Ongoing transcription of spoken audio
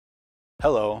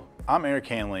Hello, I'm Eric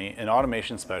Hanley, an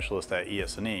automation specialist at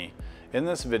ES&E. In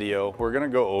this video, we're going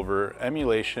to go over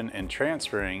emulation and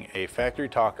transferring a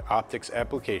FactoryTalk Optix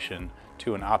application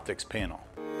to an Optix panel.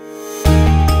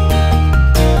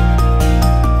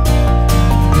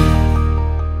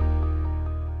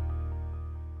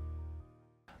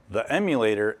 The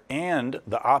emulator and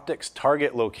the Optix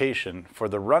target location for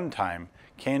the runtime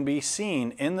can be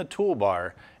seen in the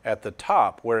toolbar at the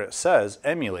top where it says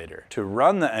emulator. To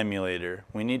run the emulator,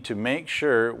 we need to make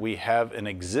sure we have an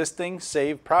existing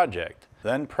save project,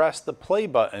 then press the play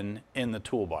button in the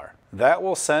toolbar. That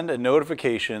will send a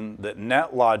notification that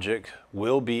NetLogic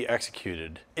will be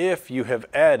executed if you have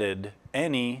added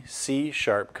any C#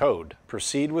 code.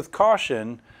 Proceed with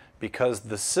caution because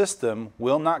the system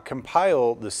will not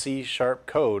compile the C#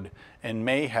 code and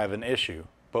may have an issue.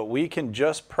 But we can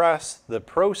just press the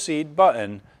proceed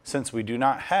button since we do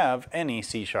not have any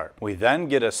C#. We then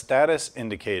get a status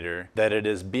indicator that it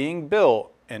is being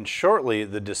built, and shortly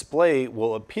the display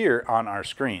will appear on our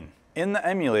screen. In the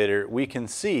emulator, we can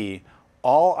see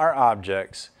all our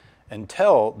objects and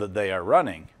tell that they are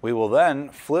running. We will then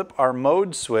flip our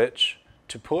mode switch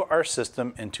to put our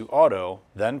system into auto,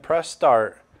 then press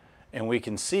start, and we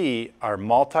can see our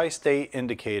multi-state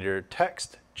indicator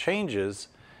text changes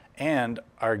and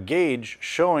our gauge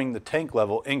showing the tank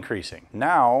level increasing.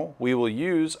 Now we will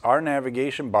use our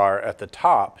navigation bar at the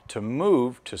top to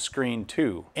move to screen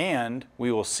 2, and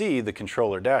we will see the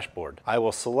controller dashboard. I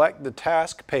will select the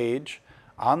task page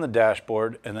on the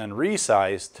dashboard and then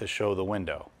resize to show the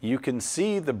window. You can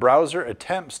see the browser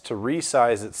attempts to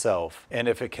resize itself, and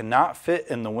if it cannot fit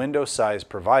in the window size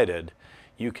provided,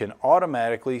 you can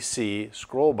automatically see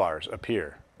scroll bars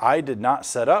appear. I did not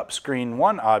set up screen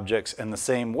 1 objects in the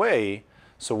same way,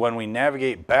 so when we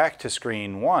navigate back to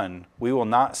screen 1, we will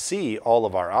not see all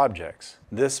of our objects.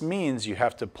 This means you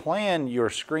have to plan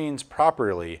your screens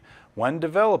properly when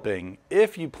developing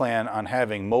if you plan on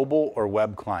having mobile or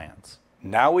web clients.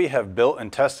 Now we have built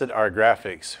and tested our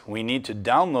graphics, we need to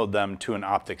download them to an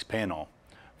Optix panel.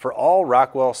 For all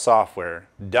Rockwell software,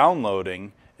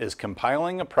 downloading is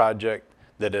compiling a project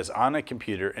that is on a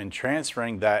computer and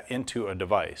transferring that into a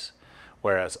device,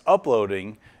 whereas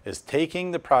uploading is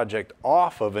taking the project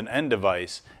off of an end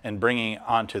device and bringing it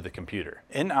onto the computer.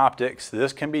 In Optix,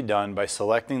 this can be done by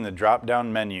selecting the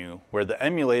drop-down menu where the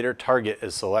emulator target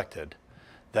is selected.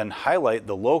 Then highlight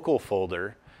the local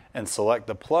folder and select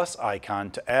the plus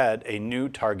icon to add a new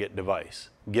target device.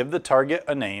 Give the target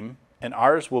a name, and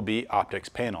ours will be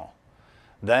Optix panel.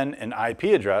 Then an IP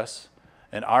address,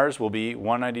 and ours will be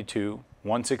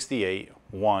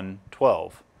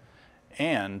 192.168.1.12.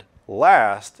 And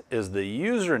last is the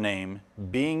username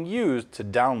being used to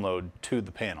download to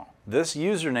the panel. This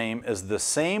username is the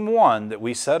same one that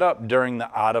we set up during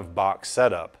the out-of-box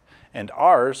setup, and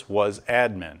ours was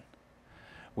admin.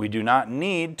 We do not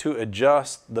need to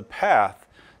adjust the path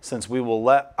since we will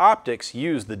let Optix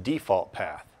use the default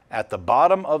path. At the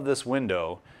bottom of this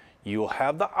window, you will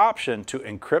have the option to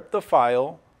encrypt the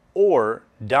file or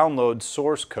download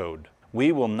source code.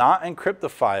 We will not encrypt the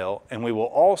file, and we will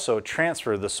also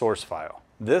transfer the source file.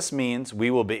 This means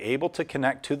we will be able to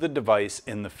connect to the device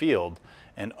in the field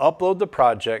and upload the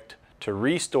project to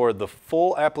restore the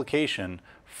full application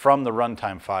from the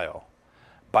runtime file.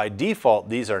 By default,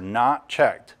 these are not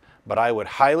checked, but I would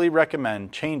highly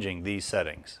recommend changing these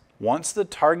settings. Once the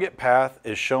target path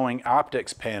is showing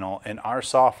Optix panel in our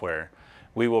software,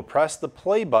 we will press the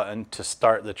play button to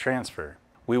start the transfer.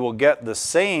 We will get the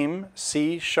same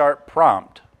C#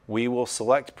 prompt. We will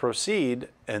select proceed,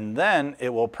 and then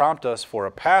it will prompt us for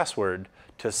a password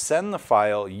to send the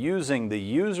file using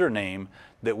the username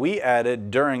that we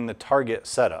added during the target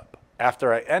setup.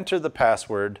 After I enter the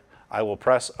password, I will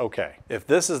press OK. If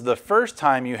this is the first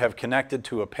time you have connected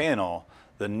to a panel,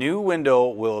 the new window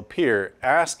will appear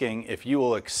asking if you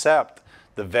will accept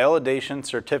the validation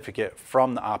certificate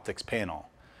from the Optix panel.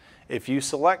 If you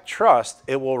select Trust,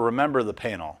 it will remember the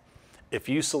panel. If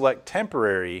you select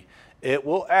Temporary, it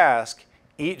will ask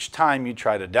each time you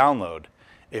try to download.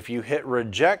 If you hit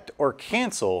Reject or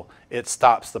Cancel, it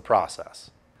stops the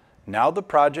process. Now the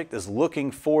project is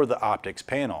looking for the Optix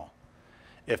panel.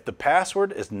 If the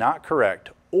password is not correct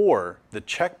or the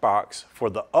checkbox for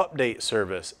the update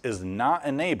service is not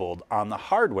enabled on the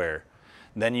hardware,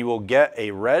 then you will get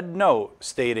a red note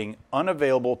stating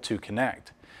unavailable to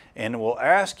connect, and it will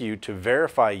ask you to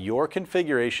verify your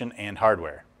configuration and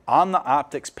hardware. On the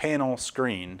Optix panel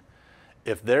screen,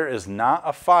 if there is not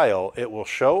a file, it will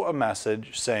show a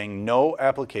message saying no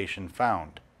application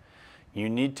found. You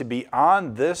need to be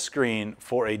on this screen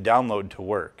for a download to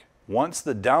work. Once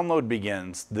the download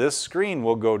begins, this screen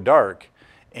will go dark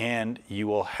and you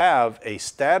will have a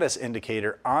status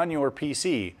indicator on your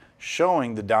PC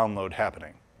showing the download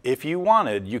happening. If you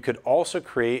wanted, you could also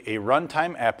create a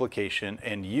runtime application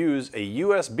and use a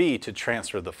USB to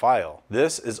transfer the file.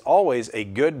 This is always a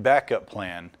good backup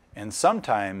plan and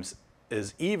sometimes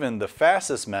is even the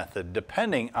fastest method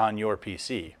depending on your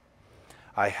PC.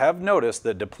 I have noticed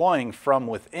that deploying from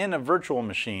within a virtual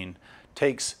machine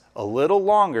takes a little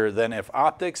longer than if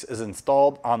Optix is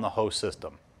installed on the host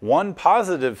system. One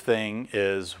positive thing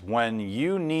is when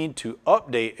you need to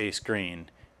update a screen,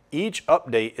 each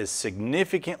update is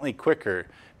significantly quicker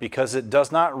because it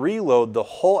does not reload the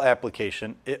whole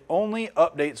application, it only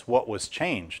updates what was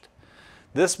changed.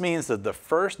 This means that the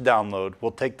first download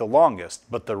will take the longest,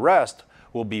 but the rest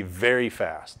will be very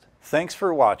fast. Thanks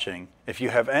for watching. If you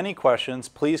have any questions,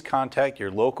 please contact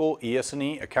your local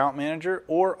ES&E account manager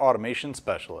or automation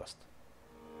specialist.